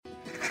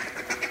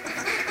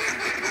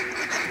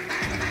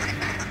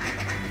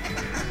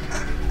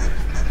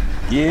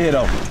Get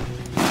 'em.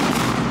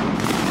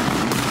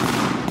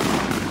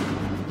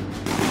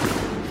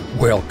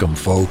 Welcome,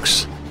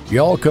 folks.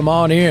 Y'all come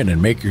on in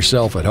and make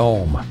yourself at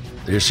home.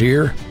 This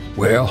here,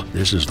 well,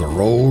 this is the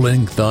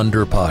Rolling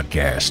Thunder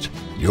Podcast,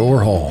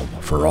 your home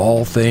for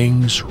all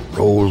things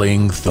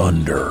Rolling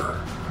Thunder.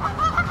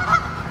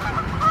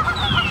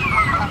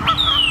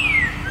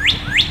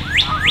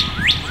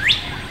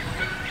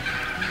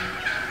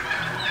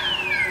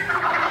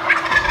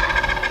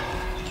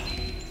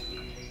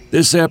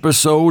 This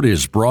episode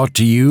is brought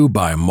to you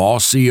by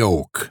Mossy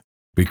Oak,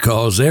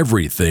 because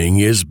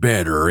everything is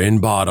better in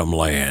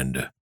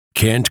Bottomland.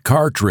 Kent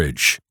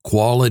Cartridge,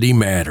 quality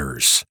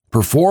matters.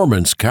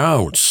 Performance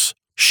counts.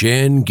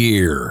 Shen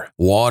Gear,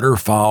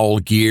 waterfowl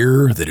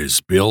gear that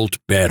is built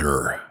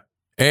better.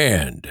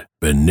 And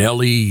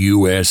Benelli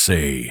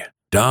USA,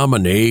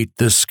 dominate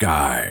the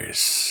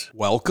skies.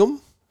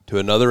 Welcome to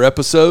another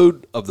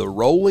episode of the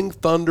Rolling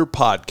Thunder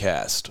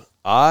Podcast.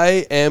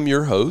 I am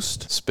your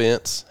host,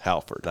 Spence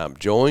Halford. I'm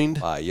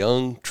joined by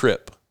young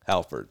Tripp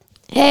Halford.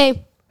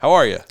 Hey. How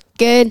are you?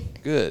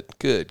 Good.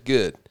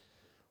 Good.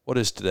 What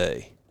is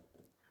today?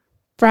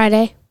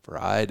 Friday.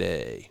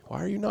 Why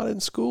are you not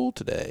in school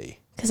today?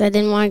 Because I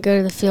didn't want to go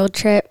to the field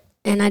trip,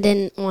 and I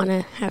didn't want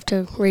to have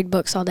to read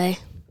books all day.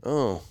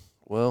 Oh,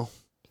 well,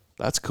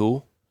 that's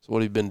cool. So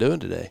what have you been doing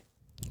today?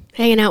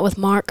 Hanging out with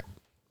Mark.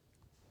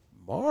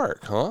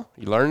 Mark, huh?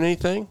 You learn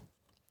anything?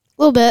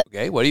 A little bit.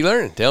 Okay, what are you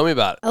learning? Tell me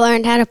about it. I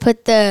learned how to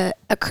put the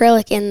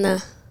acrylic in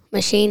the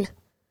machine.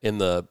 In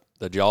the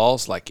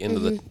jaws, like into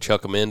the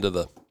chuck them into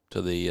the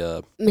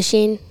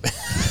Machine.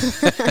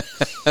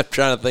 I'm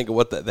trying to think of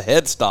what the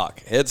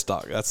headstock.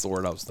 Headstock, that's the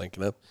word I was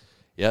thinking of.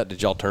 Yeah,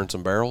 did y'all turn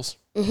some barrels?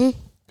 Mm-hmm.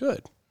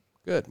 Good.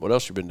 What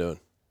else you been doing?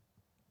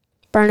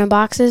 Burning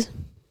boxes.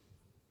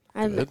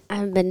 I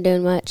haven't been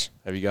doing much.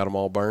 Have you got them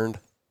all burned?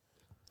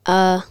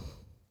 I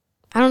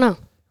don't know.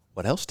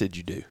 What else did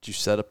you do? Did you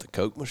set up the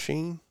Coke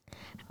machine?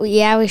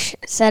 Yeah, we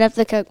set up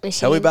the Coke machine.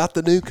 Tell me about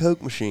the new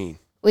Coke machine.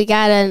 We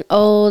got an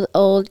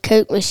old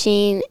Coke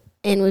machine,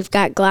 and we've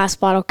got glass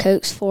bottle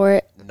Cokes for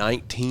it.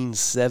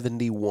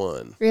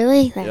 1971.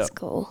 Really? That's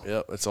cool.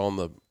 Yep, it's on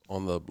the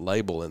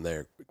label in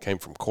there. It came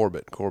from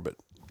Corbett,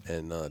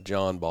 and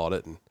John bought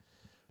it and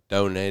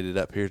donated it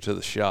up here to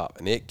the shop,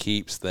 and it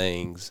keeps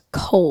things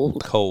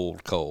cold.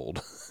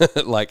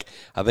 Like,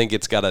 I think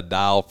it's got a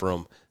dial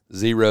from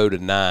 0 to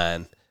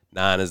 9.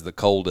 9 is the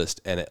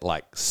coldest, and at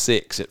like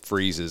 6, it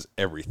freezes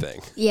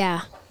everything.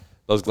 Yeah.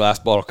 Those glass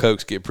bottle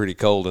Cokes get pretty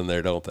cold in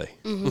there, don't they?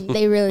 Mm-hmm,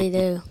 they really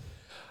do.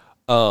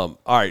 All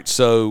right,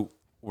 so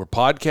we're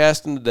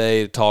podcasting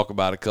today to talk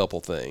about a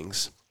couple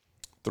things.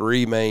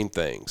 3 main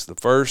things. The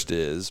first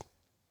is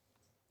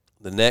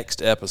the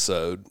next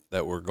episode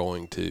that we're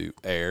going to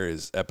air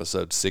is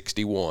episode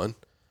 61,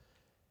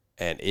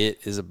 and it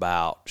is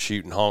about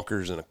shooting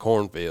honkers in a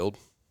cornfield,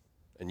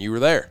 and you were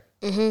there.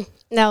 Mm-hmm.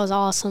 That was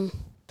awesome.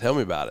 Tell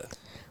me about it.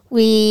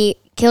 We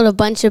killed a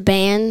bunch of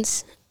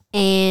bands,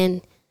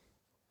 and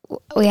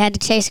we had to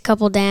chase a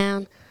couple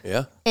down.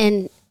 Yeah.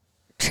 And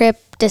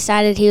Tripp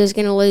decided he was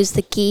going to lose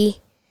the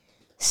key,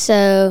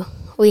 so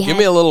Give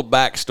me a little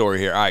backstory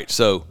here. All right,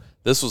 so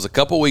this was a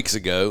couple weeks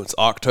ago. It's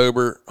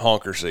October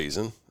honker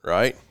season,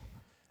 right?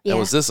 Yeah. And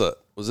was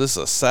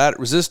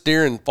this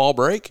during fall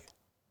break?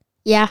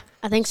 Yeah,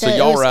 I think so. So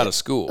y'all were out of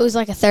school. It was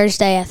like a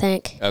Thursday, I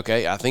think.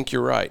 Okay, I think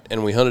you're right.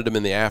 And we hunted them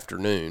in the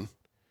afternoon,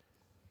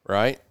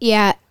 right?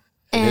 Yeah,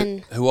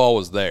 and who all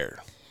was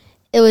there?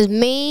 It was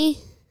me,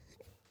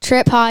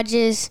 Tripp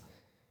Hodges,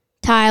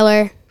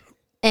 Tyler,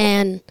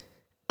 and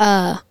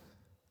Dylan.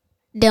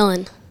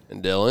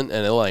 And Dylan and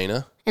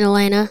Elena. And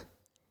Elena.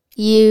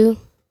 You.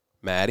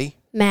 Maddie,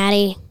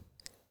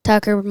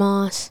 Tucker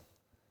Moss,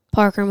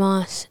 Parker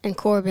Moss, and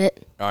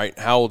Corbett. All right,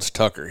 how old's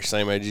Tucker?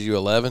 Same age as you,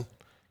 11?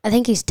 I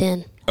think he's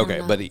 10.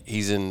 Okay, but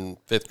he's in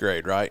 5th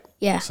grade, right?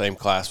 Yeah. Same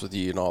class with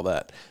you and all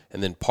that.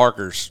 And then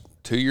Parker's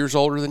 2 years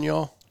older than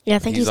y'all? Yeah, I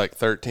think he's like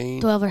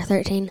 13. 12 or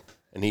 13.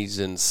 And he's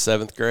in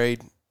 7th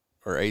grade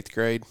or 8th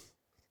grade?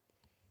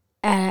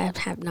 I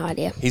have no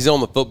idea. He's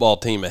on the football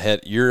team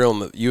ahead.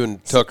 You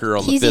and Tucker are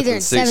on the 5th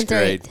and 6th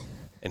grade.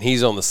 And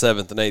he's on the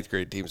 7th and 8th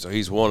grade team, so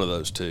he's one of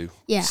those two.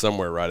 Yeah.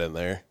 Somewhere right in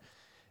there.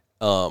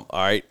 All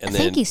right. And I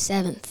think he's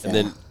 7th. And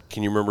then,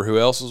 can you remember who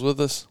else was with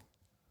us?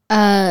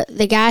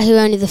 The guy who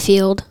owned the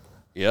field.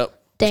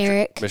 Yep.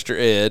 Derek. Mr.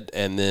 Ed,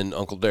 and then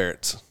Uncle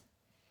Darrett's.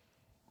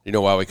 You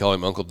know why we call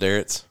him Uncle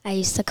Darrett's? I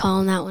used to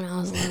call him that when I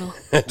was little.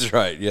 That's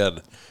right. You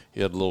had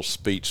a little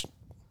speech,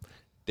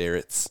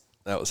 Darrett's.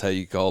 That was how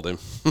you called him.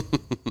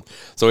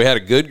 So we had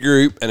a good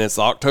group, and it's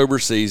October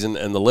season,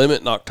 and the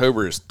limit in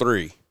October is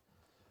 3.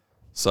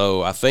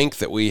 So I think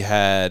that we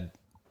had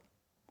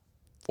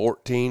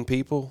 14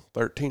 people,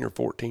 13 or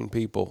 14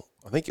 people.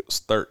 I think it was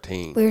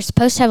 13. We were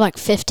supposed to have like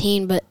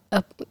 15, but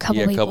a couple people.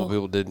 Yeah, a couple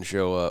people didn't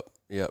show up.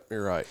 Yep,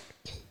 you're right.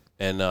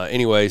 And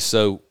anyway,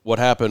 so what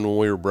happened when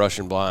we were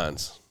brushing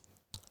blinds?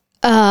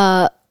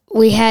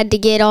 We had to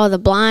get all the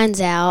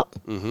blinds out,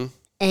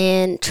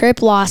 and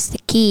Tripp lost the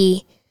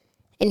key,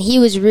 and he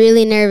was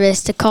really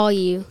nervous to call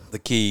you. The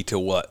key to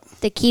what?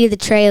 The key to the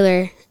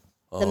trailer.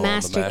 the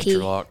master key.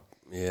 Lock.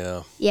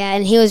 Yeah. Yeah,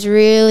 and he was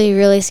really,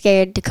 really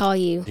scared to call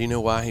you. Do you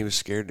know why he was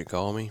scared to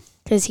call me?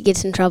 Because he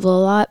gets in trouble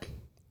a lot.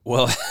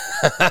 Well,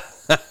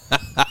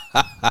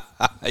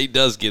 he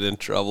does get in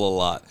trouble a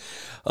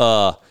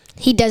lot.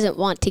 He doesn't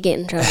want to get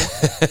in trouble.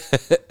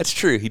 That's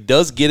true. He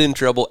does get in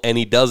trouble, and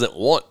he doesn't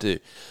want to.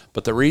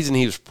 But the reason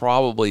he was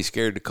probably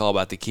scared to call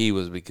about the key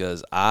was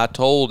because I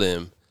told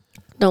him,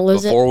 don't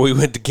lose before we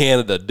went to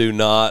Canada, do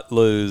not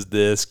lose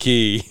this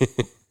key.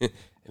 And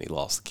he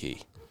lost the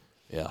key.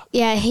 Yeah.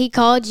 Yeah, he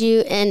called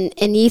you,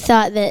 and you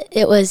thought that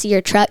it was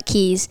your truck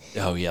keys.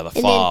 Oh, yeah, the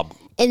fob.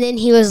 And then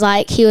he was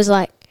like,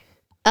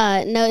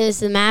 no, it was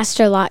the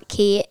master lock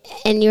key.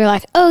 And you were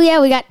like, oh, yeah,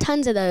 we got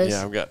tons of those.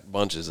 Yeah, I've got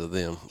bunches of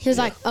them. He was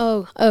like,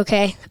 oh,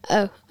 okay.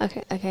 Oh,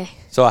 okay.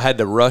 So I had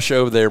to rush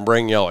over there and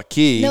bring y'all a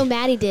key. No,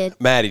 Maddie did.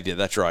 Maddie did,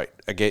 that's right.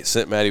 I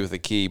sent Maddie with a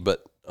key,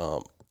 but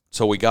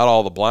so we got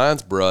all the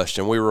blinds brushed,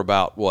 and we were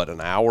about, an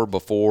hour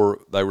before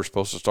they were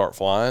supposed to start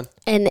flying?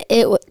 And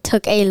it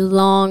took a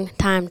long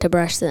time to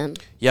brush them.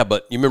 Yeah,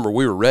 but you remember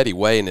we were ready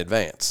way in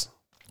advance.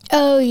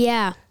 Oh,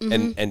 yeah.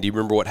 Mm-hmm. And do you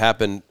remember what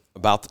happened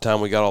about the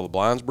time we got all the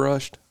blinds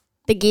brushed?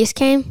 The geese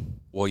came?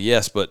 Well,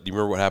 yes, but do you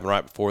remember what happened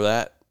right before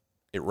that?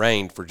 It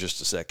rained for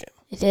just a second.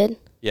 It did?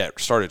 Yeah, it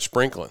started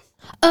sprinkling.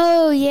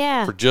 Oh,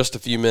 yeah. For just a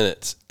few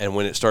minutes. And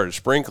when it started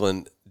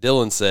sprinkling,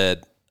 Dylan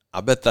said,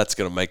 I bet that's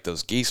going to make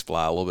those geese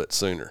fly a little bit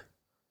sooner.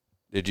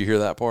 Did you hear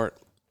that part?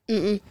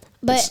 Mm-mm.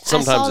 But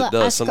sometimes it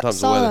does.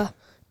 Sometimes the weather.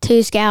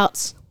 2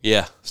 scouts.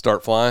 Yeah,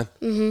 start flying.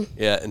 Mm-hmm.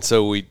 Yeah, and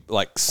so we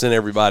sent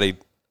everybody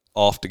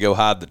off to go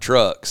hide the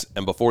trucks,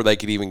 and before they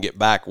could even get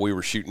back, we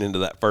were shooting into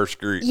that first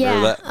group. Yeah,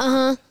 remember that?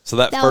 uh-huh. So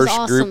that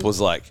first group was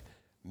like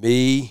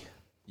me,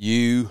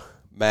 you,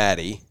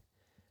 Maddie,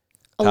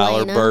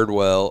 Tyler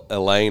Birdwell,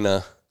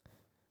 Elena,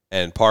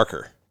 and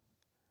Parker.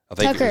 I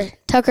think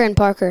Tucker and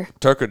Parker.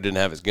 Tucker didn't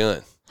have his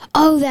gun.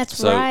 Oh, that's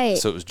right.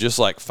 So it was just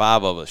like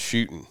 5 of us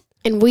shooting.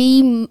 And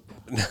we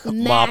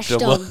mashed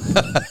them.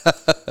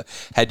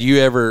 Had you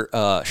ever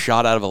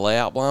shot out of a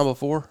layout blind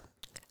before?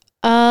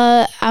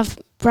 I've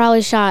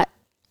probably shot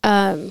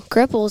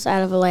cripples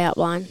out of a layout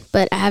blind,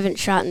 but I haven't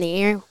shot in the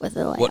air with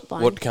a layout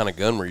blind. What kind of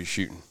gun were you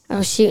shooting? I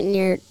was shooting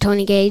your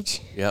 20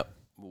 gauge. Yep.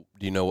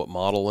 Do you know what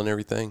model and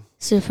everything?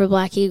 Super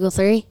Black Eagle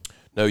 3.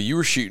 No, you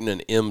were shooting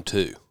an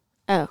M2.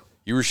 Oh.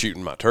 You were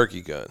shooting my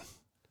turkey gun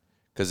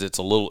because it's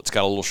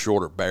got a little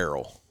shorter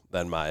barrel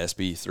than my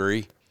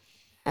SB3.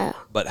 Oh.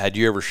 But had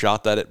you ever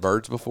shot that at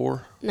birds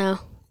before? No.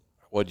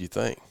 What'd you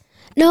think?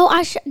 No,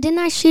 didn't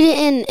I shoot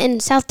it in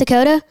South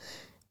Dakota?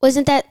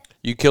 Wasn't that?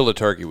 You killed a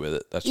turkey with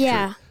it. That's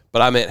true.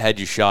 But I meant, had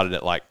you shot it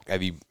at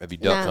have you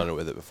duck hunted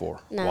with it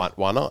before? No.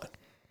 Why not?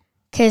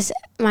 Because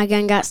my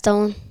gun got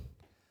stolen,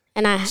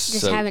 and I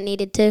just haven't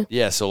needed to.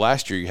 Yeah. So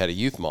last year you had a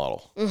youth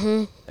model.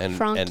 Mm-hmm. And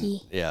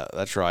Frankie. Yeah,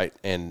 that's right.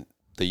 And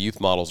the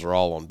youth models are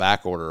all on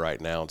back order right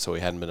now, and so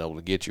we hadn't been able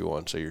to get you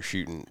one. So you're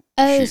shooting.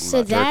 Oh,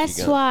 so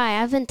that's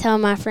why I've been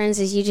telling my friends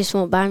is you just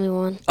won't buy me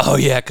one. Oh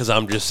yeah, because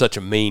I'm just such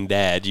a mean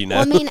dad, you know.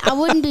 Well, I mean, I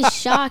wouldn't be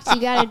shocked.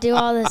 You got to do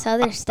all this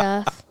other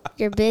stuff.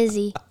 You're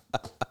busy.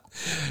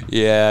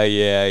 Yeah.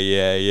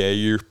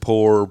 You're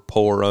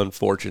poor,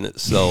 unfortunate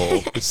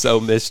soul. So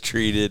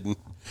mistreated.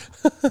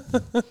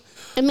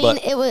 I mean,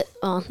 it was.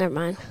 Oh, never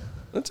mind.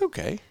 That's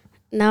okay.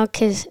 No,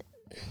 because.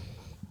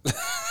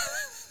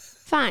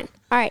 Fine.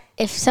 All right.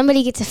 If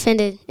somebody gets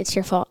offended, it's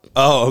your fault.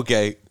 Oh,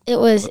 okay.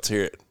 Let's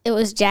hear it. It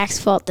was Jack's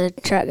fault the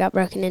truck got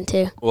broken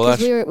into. Well,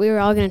 we were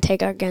all going to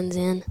take our guns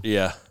in.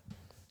 Yeah.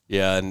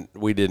 Yeah, and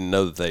we didn't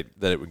know that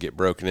it would get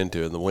broken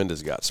into and the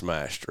windows got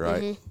smashed,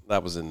 right? Mm-hmm.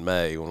 That was in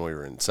May when we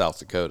were in South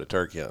Dakota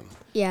turkey hunting.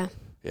 Yeah.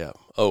 Yeah.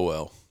 Oh,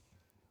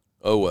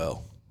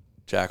 well.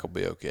 Jack will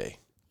be okay.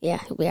 Yeah,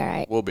 he'll be all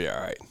right. We'll be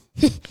all right.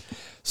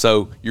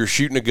 So you're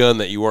shooting a gun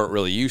that you weren't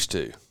really used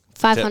to.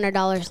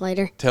 $500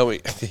 later. Tell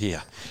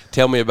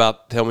me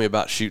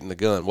about shooting the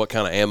gun. What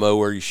kind of ammo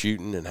were you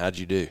shooting, and how'd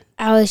you do?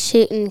 I was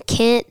shooting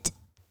Kent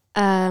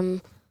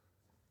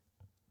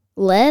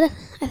lead,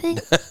 I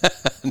think.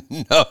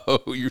 No,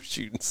 you're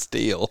shooting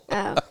steel.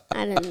 Oh,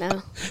 I didn't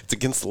know. It's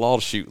against the law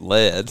to shoot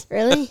lead.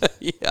 Really?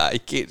 Yeah, you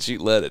can't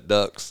shoot lead at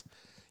ducks.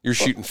 You're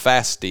shooting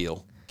fast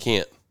steel,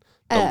 Kent,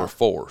 number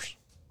 4s.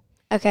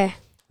 Okay.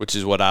 Which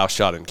is what I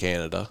shot in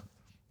Canada.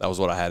 That was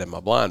what I had in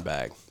my blind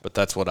bag. But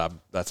that's what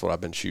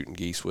I've been shooting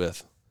geese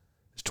with.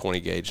 It's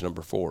 20 gauge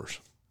number 4s.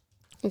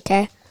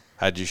 Okay.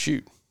 How'd you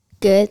shoot?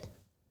 Good. Did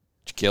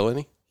you kill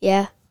any?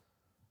 Yeah.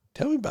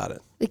 Tell me about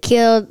it. We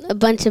killed a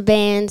bunch of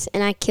bands,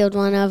 and I killed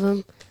one of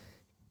them.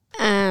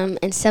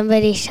 And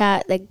somebody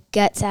shot the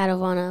guts out of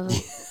one of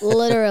them.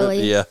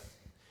 Literally. Yeah.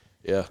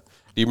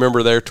 Do you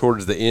remember there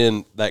towards the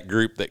end, that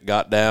group that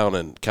got down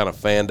and kind of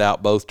fanned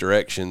out both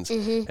directions,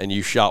 mm-hmm. and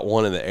you shot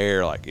one in the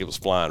air like it was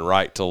flying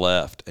right to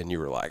left, and you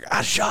were like,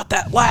 I shot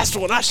that last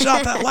one.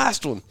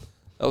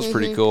 That was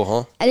pretty cool,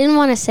 huh? I didn't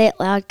want to say it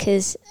loud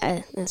because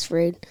that's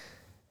rude.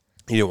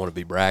 You didn't want to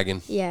be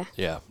bragging? Yeah.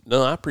 Yeah.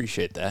 No, I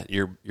appreciate that.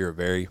 You're a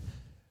very,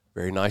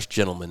 very nice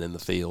gentleman in the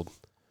field,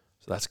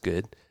 so that's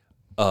good.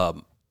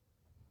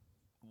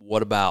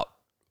 What about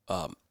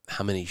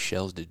how many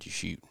shells did you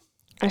shoot?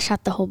 I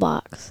shot the whole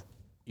box.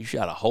 You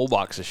shot a whole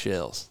box of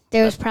shells.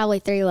 There was probably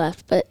 3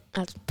 left, but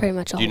that's pretty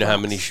much a whole box. Do you know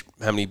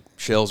how many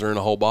shells are in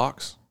a whole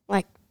box?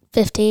 Like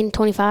 15,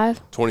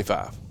 25.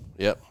 25.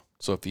 Yep.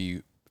 So if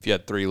you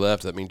had 3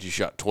 left, that means you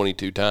shot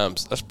 22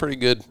 times. That's pretty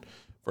good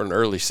for an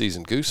early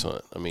season goose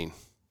hunt. I mean,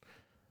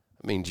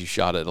 that means you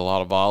shot at a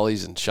lot of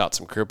volleys and shot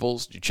some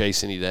cripples. Did you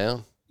chase any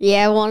down?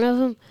 Yeah, one of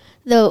them,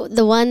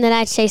 the one that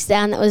I chased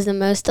down that was the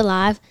most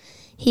alive,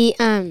 he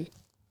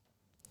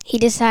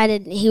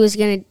decided he was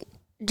gonna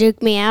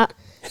juke me out,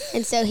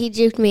 and so he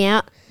juked me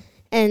out,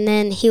 and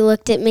then he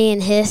looked at me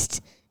and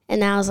hissed,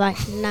 and I was like,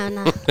 no,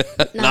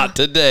 Not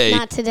today.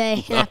 not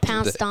today, and I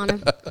pounced on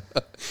him.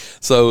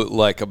 So,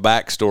 like, a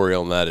backstory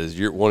on that is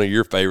one of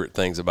your favorite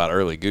things about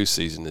early goose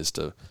season is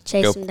to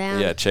Chase them down.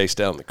 Yeah, chase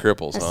down the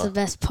cripples. That's the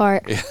best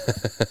part.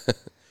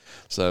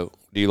 So,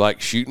 do you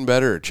like shooting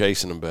better or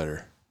chasing them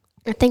better?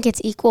 I think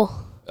it's equal.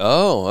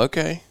 Oh,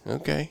 okay.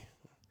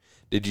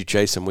 Did you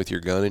chase them with your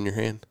gun in your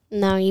hand?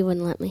 No, you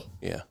wouldn't let me.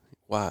 Yeah.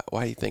 Why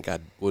do you think I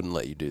wouldn't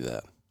let you do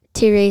that?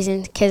 2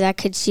 reasons. Because I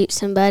could shoot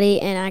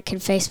somebody and I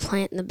could face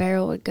plant and the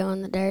barrel would go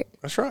in the dirt.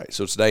 That's right.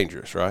 So it's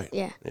dangerous, right?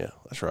 Yeah. Yeah,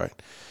 that's right.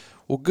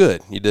 Well,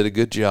 good. You did a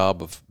good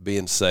job of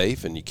being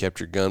safe, and you kept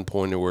your gun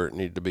pointed where it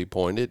needed to be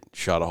pointed.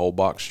 Shot a whole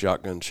box of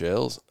shotgun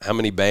shells. How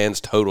many bands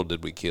total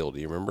did we kill? Do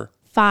you remember?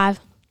 5.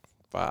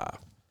 5.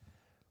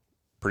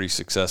 Pretty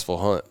successful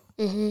hunt.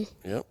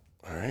 Mm-hmm. Yep.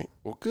 All right.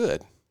 Well,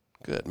 good.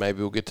 Maybe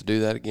we'll get to do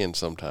that again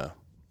sometime.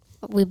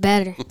 We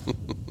better.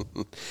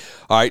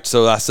 All right.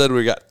 So I said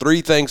we got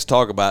 3 things to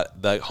talk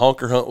about. The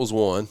honker hunt was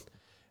one,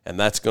 and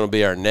that's going to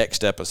be our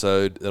next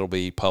episode. That'll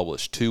be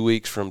published 2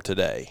 weeks from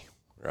today.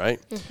 Right?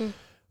 Mm-hmm.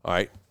 All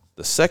right.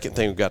 The second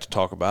thing we've got to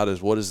talk about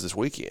is what is this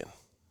weekend?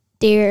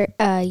 Deer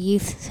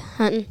youth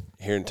hunting.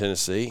 Here in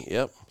Tennessee.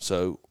 Yep.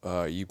 So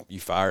you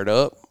fired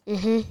up.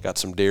 Mm-hmm. Got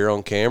some deer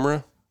on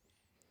camera.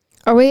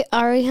 Are we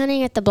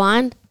hunting at the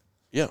blind?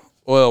 Yeah.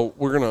 Well,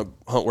 we're gonna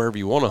hunt wherever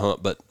you want to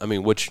hunt, but I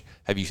mean,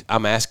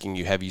 I'm asking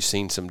you, have you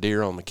seen some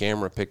deer on the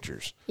camera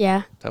pictures?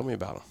 Yeah. Tell me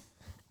about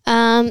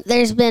them.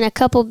 There's been a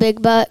couple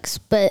big bucks,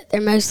 but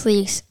they're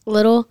mostly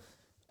little.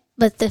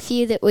 But the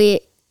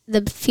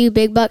few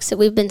big bucks that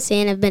we've been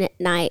seeing have been at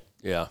night.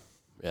 Yeah.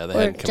 Yeah. They or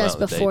hadn't come just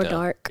out in the before daytime.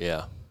 dark.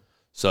 Yeah.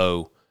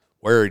 So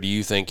where do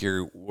you think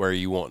where are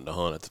you wanting to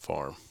hunt at the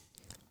farm?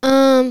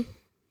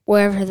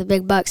 Wherever the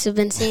big bucks have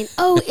been seen.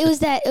 Oh, it was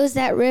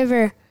that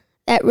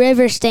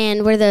river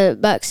stand where the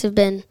bucks have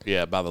been.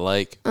 Yeah, by the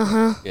lake.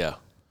 Uh-huh. Yeah.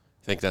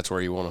 Think that's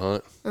where you want to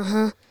hunt?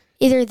 Uh-huh.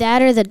 Either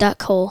that or the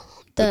duck hole.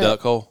 The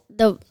duck hole?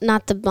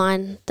 Not the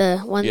blind, the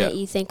one that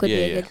you think would be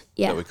a good.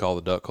 Yeah. That we call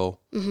the duck hole?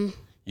 Mm-hmm.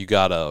 You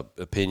got a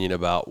opinion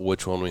about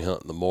which one we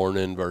hunt in the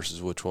morning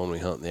versus which one we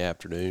hunt in the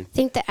afternoon? I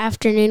think the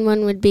afternoon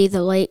one would be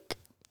the lake.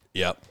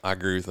 Yep, I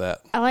agree with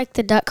that. I like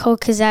the duck hole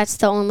because that's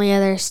the only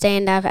other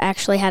stand I've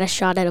actually had a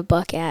shot at a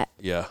buck at.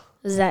 Yeah.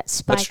 Was that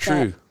spike? That's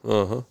true.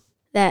 Uh-huh.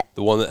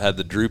 The one that had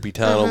the droopy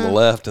tine on the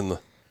left and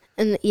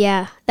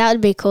yeah, that would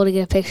be cool to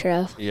get a picture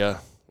of. Yeah.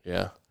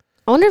 I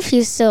wonder if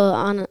he's still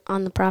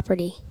on the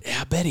property.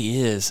 Yeah, I bet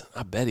he is.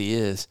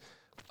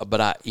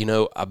 But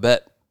I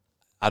bet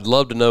I'd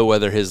love to know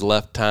whether his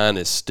left tine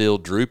is still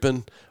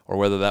drooping or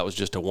whether that was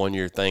just a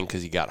 1-year thing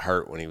because he got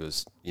hurt when he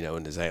was,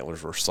 and his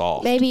antlers were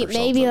soft. Maybe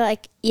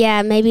like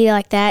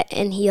that,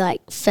 and he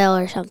like fell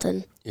or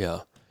something.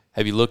 Yeah.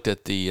 Have you looked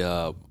at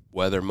the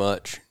weather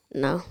much?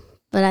 No,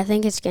 but I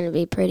think it's gonna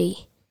be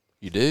pretty.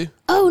 You do?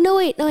 Oh no!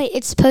 Wait!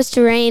 It's supposed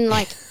to rain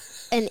like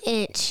an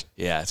inch.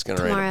 Yeah, it's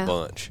gonna rain tomorrow. a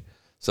bunch.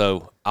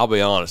 So I'll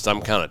be honest,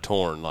 I'm kind of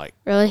torn. Like,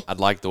 really? I'd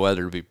like the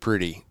weather to be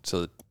pretty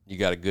so that you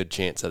got a good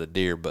chance at a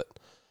deer, but.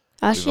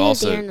 I'll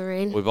shoot a deer in the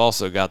rain. We've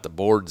also got the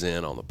boards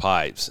in on the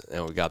pipes,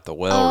 and we've got the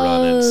well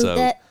running. So,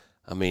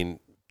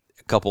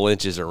 a couple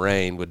inches of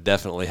rain would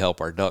definitely help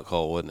our duck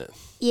hole, wouldn't it?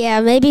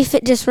 Yeah, maybe if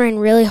it just rained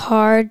really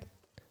hard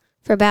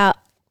for about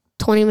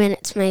 20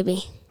 minutes,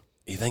 maybe.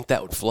 You think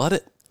that would flood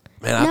it?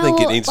 Man, I think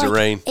it needs to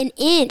rain. An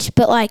inch,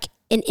 but like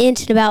an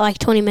inch in about like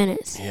 20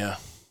 minutes. Yeah.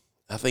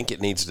 I think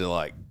it needs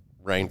to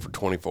rain for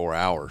 24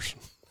 hours.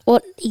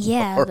 Well,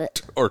 yeah.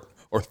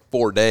 Or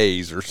 4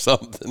 days or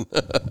something.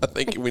 I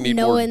think we need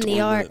more than 20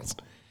 minutes.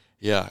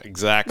 Yeah,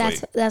 exactly.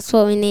 That's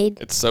what we need.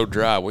 It's so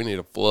dry. We need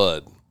a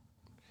flood.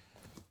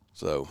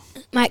 So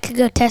Mike could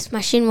go test my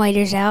shin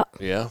waders out.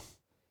 Yeah.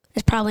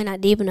 It's probably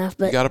not deep enough,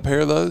 but you got a pair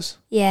of those?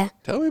 Yeah.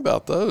 Tell me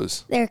about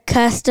those. They're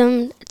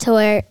custom to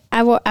where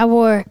I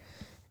wore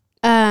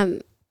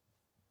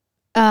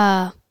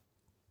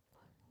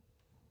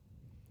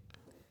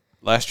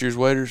last year's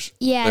waders?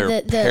 Yeah,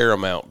 they're the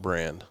Paramount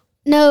brand.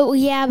 No,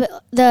 yeah, but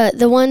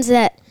the ones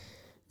that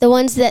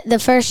the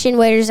first shin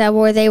waders I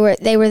wore, they were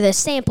the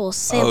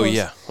samples. Oh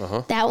yeah.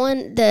 Uh-huh. That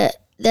one,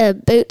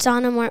 the boots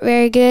on them weren't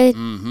very good.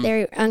 Mm-hmm.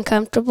 They're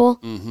uncomfortable.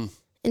 Mm-hmm.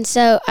 And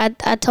so I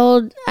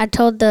told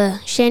the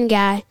shin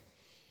guy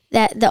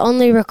that the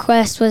only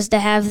request was to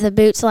have the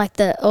boots like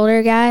the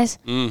older guys.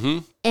 Mm-hmm.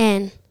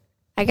 And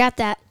I got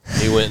that.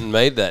 He went and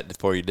made that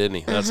for you, didn't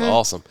he? That's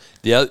awesome.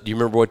 Do you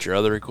remember what your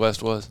other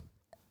request was?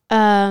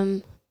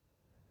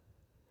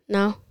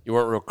 No. You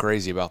weren't real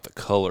crazy about the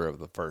color of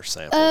the first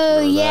sample.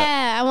 Oh,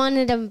 yeah. I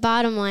wanted them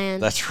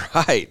bottomland. That's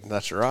right.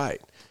 That's right.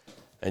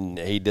 And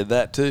he did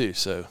that too,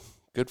 so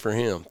good for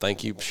him.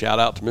 Thank you. Shout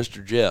out to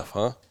Mr. Jeff,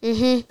 huh?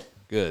 Mm-hmm.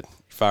 Good. You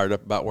fired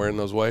up about wearing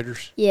those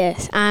waders?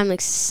 Yes, I'm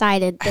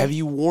excited. Have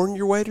you worn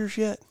your waders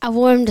yet? I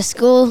wore them to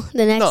school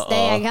the next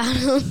day I got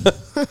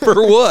them.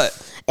 For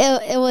what?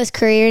 It was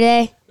career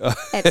day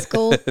at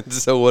school.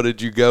 So what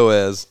did you go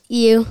as?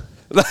 You.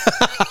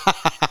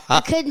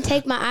 I couldn't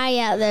take my eye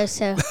out, though,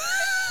 so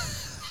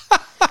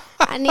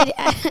I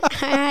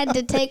had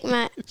to take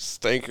my...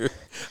 Stinker.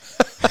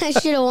 I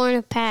should have worn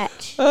a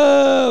patch.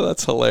 Oh,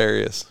 that's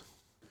hilarious.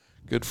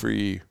 Good for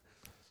you.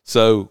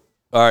 So,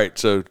 all right,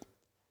 so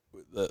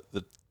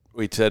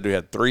we said we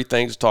had 3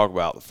 things to talk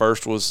about. The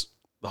first was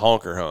the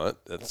honker hunt.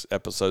 That's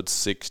episode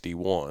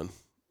 61,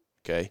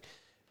 okay?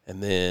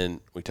 And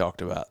then we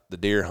talked about the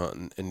deer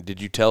hunting. And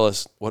did you tell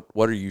us what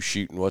are you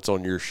shooting? What's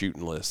on your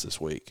shooting list this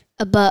week?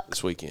 A buck.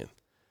 This weekend?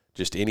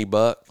 Just any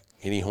buck?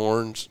 Any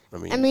horns?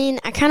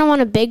 I kind of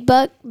want a big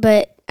buck,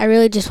 but I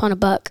really just want a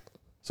buck.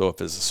 So if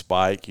it's a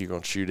spike, you're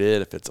going to shoot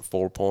it. If it's a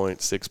 4-point,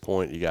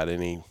 6-point, you got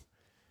any?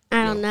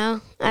 I don't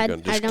know. I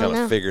don't know. Just kind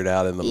of figure it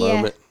out in the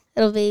moment.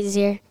 It'll be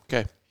easier.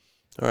 Okay.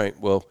 All right.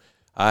 Well,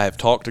 I have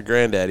talked to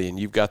Granddaddy, and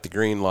you've got the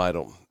green light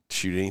on.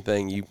 Shoot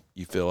anything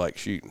you feel like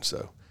shooting.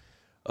 So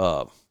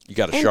you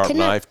got a sharp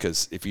knife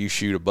because if you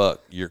shoot a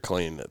buck, you're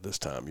cleaning it this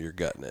time. You're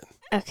gutting it.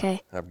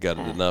 Okay. I've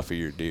gutted enough of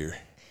your deer.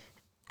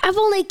 I've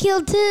only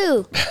killed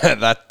 2.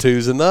 That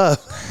 2's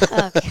enough.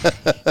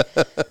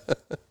 Okay.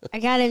 I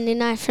got a new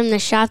knife from the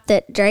shop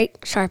that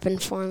Drake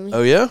sharpened for me.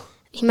 Oh, yeah?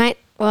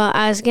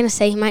 I was going to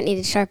say he might need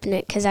to sharpen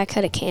it because I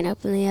cut a can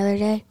open the other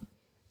day.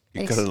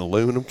 You cut an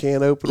aluminum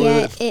can open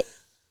with it?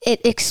 Yeah,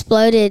 it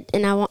exploded,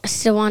 and I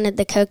still wanted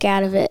the Coke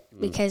out of it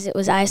because it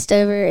was iced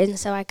over, and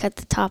so I cut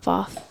the top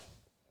off.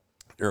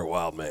 You're a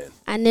wild man.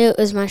 I knew it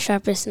was my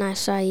sharpest knife,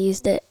 so I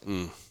used it.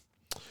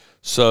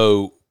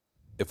 So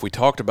if we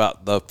talked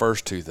about the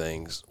first 2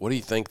 things, what do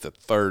you think the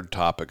third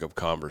topic of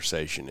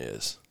conversation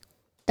is?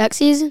 Duck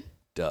season?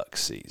 Duck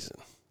season.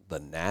 The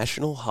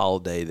national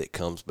holiday that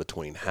comes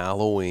between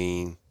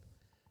Halloween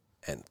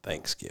and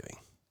Thanksgiving.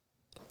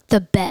 The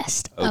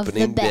best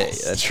Opening of the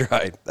best. day. That's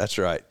right. That's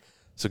right.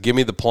 So give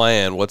me the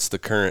plan. What's the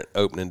current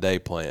opening day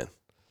plan?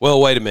 Well,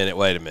 wait a minute.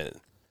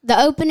 The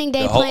opening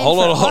day plan hold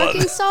for on.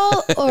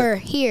 Arkansas or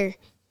here?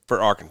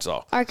 For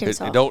Arkansas.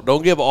 Arkansas.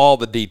 Don't give all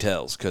the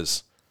details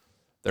because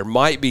there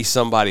might be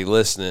somebody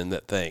listening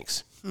that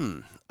thinks,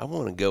 I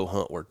want to go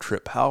hunt where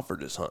Tripp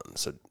Halford is hunting.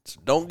 So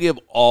don't give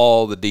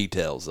all the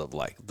details of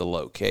like the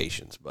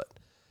locations, but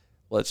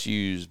let's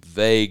use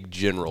vague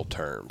general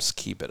terms.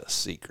 Keep it a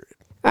secret.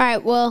 All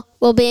right, well,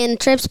 we'll be in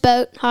Tripp's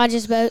boat,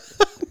 Hodge's boat.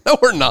 No,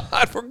 we're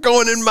not. We're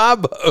going in my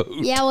boat.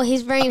 Yeah, well,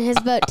 he's bringing his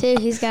boat, too.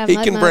 He's got a He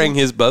mud can motor. bring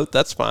his boat.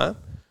 That's fine.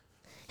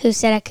 Who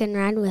said I couldn't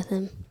ride with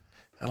him?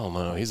 I don't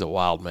know. He's a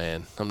wild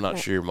man. I'm not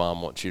sure your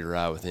mom wants you to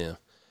ride with him.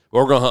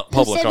 We're going to hunt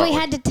public, Who said aren't we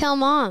we? had to tell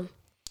Mom?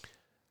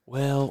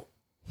 Well,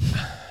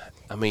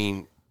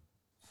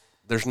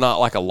 there's not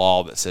like a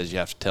law that says you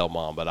have to tell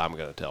Mom, but I'm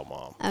going to tell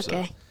Mom.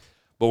 Okay. So.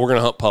 But we're going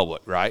to hunt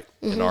public, right,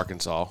 in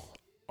Arkansas.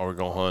 Are we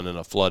going to hunt in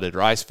a flooded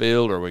rice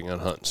field, or are we going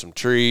to hunt in some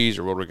trees,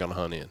 or what are we going to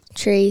hunt in?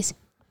 Trees.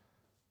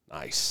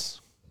 Nice.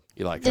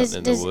 You like hunting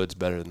in the woods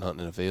better than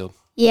hunting in a field?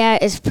 Yeah,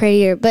 it's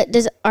prettier. But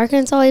does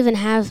Arkansas even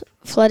have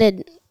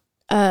flooded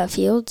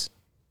fields?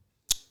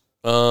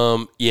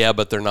 Yeah,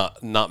 but they're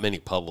not many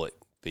public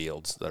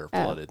fields that are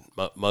flooded.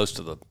 Most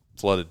of the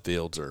flooded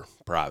fields are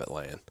private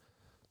land.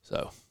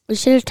 So We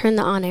should have turned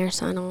the on-air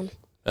sign on.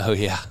 Oh,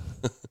 yeah.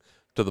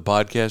 To the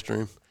podcast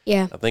room?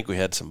 Yeah. I think we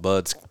had some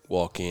buds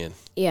walk in.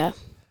 Yeah.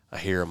 I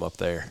hear them up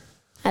there.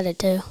 I did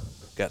too.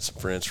 Got some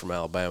friends from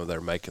Alabama that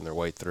are making their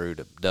way through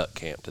to duck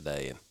camp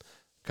today and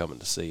coming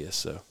to see us.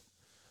 So,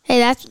 hey,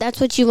 that's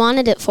what you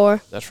wanted it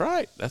for. that's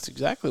right. That's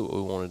exactly what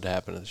we wanted to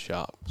happen at the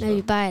shop. So, Maybe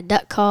buy a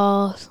duck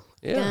call,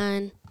 yeah,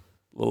 gun.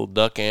 little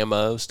duck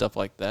ammo, stuff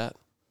like that.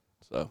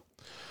 So,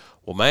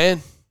 well,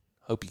 man,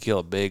 hope you kill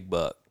a big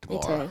buck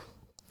tomorrow.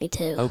 Me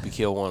too. Hope you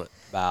kill one at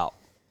about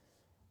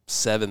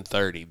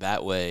 7:30.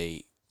 That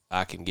way,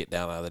 I can get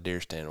down out of the deer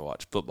stand and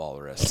watch football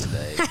the rest of the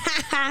day.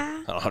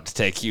 I don't have to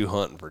take you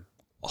hunting for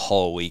a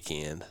whole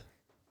weekend.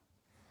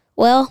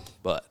 Well,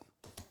 But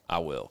I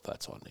will if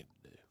that's what I need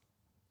to do.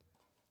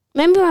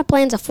 maybe my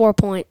plan's a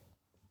 4-point.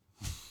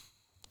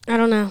 I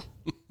don't know.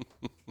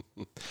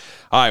 All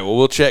right, well,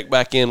 we'll check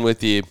back in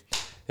with you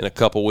in a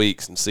couple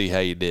weeks and see how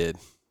you did.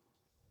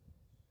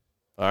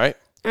 All right?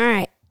 All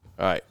right.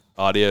 All right.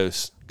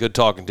 Adios. Good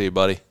talking to you,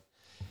 buddy.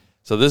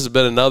 So this has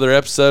been another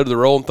episode of the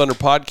Rolling Thunder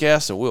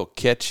Podcast, and we'll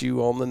catch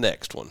you on the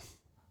next one.